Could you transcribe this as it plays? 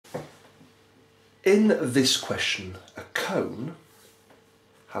In this question, a cone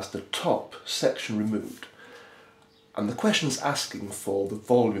has the top section removed, and the question's asking for the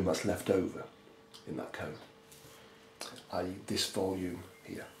volume that's left over in that cone, i.e. this volume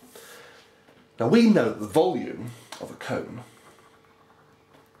here. Now we know that the volume of a cone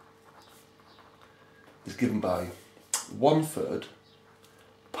is given by 1/3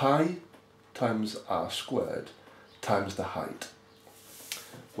 pi times r squared times the height,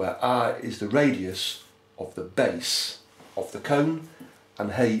 where r is the radius of the base of the cone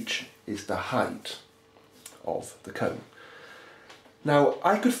and h is the height of the cone. Now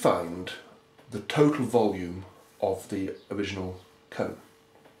I could find the total volume of the original cone.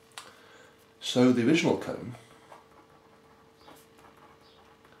 So the original cone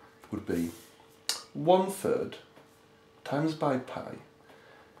would be 1/3 times by pi.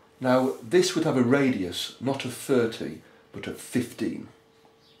 Now this would have a radius not of 30 but of 15.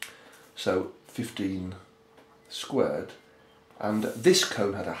 So 15 squared, and this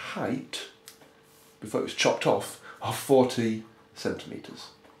cone had a height, before it was chopped off, of 40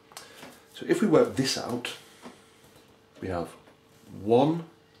 centimetres. So if we work this out, we have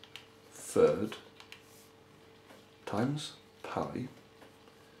 1/3 times pi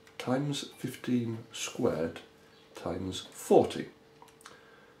times 15 squared times 40,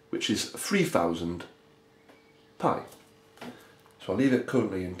 which is 3000 pi. So I'll leave it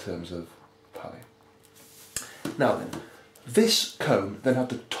currently in terms of pi. Now then, this cone then had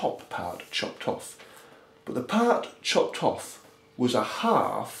the top part chopped off, but the part chopped off was a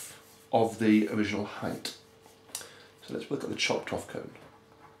half of the original height. So let's look at the chopped off cone.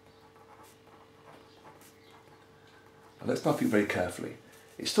 And let's map it very carefully.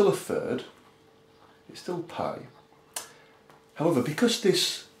 It's still 1/3, it's still pi. However, because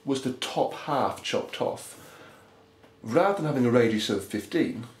this was the top half chopped off, rather than having a radius of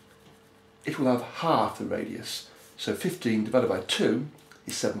 15, it will have half the radius. So 15 divided by 2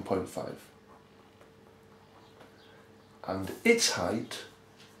 is 7.5. And its height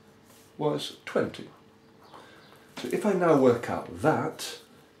was 20. So if I now work out that,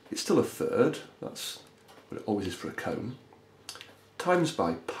 it's still 1/3, that's what it always is for a cone, times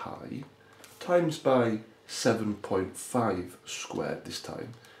by pi, times by 7.5 squared this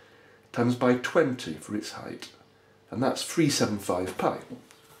time, times by 20 for its height, and that's 375 pi.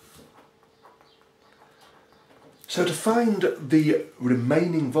 So to find the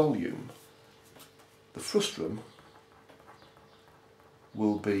remaining volume, the frustum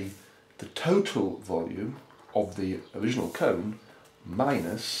will be the total volume of the original cone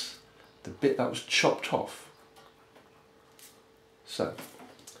minus the bit that was chopped off. So,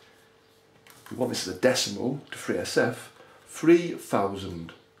 we want this as a decimal to free SF,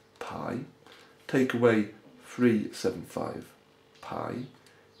 3000 pi, take away 375 pi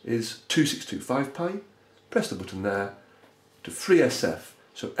is 2625 pi. Press the button there to free SF,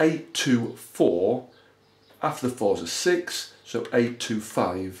 so 824, after the 4's a 6, so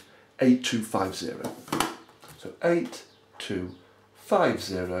 825, 8250. So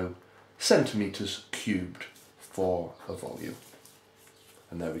 8250 centimetres cubed for a volume.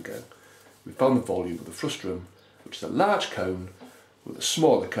 And there we go. We found the volume of the frustum, which is a large cone with a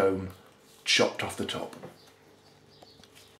smaller cone chopped off the top.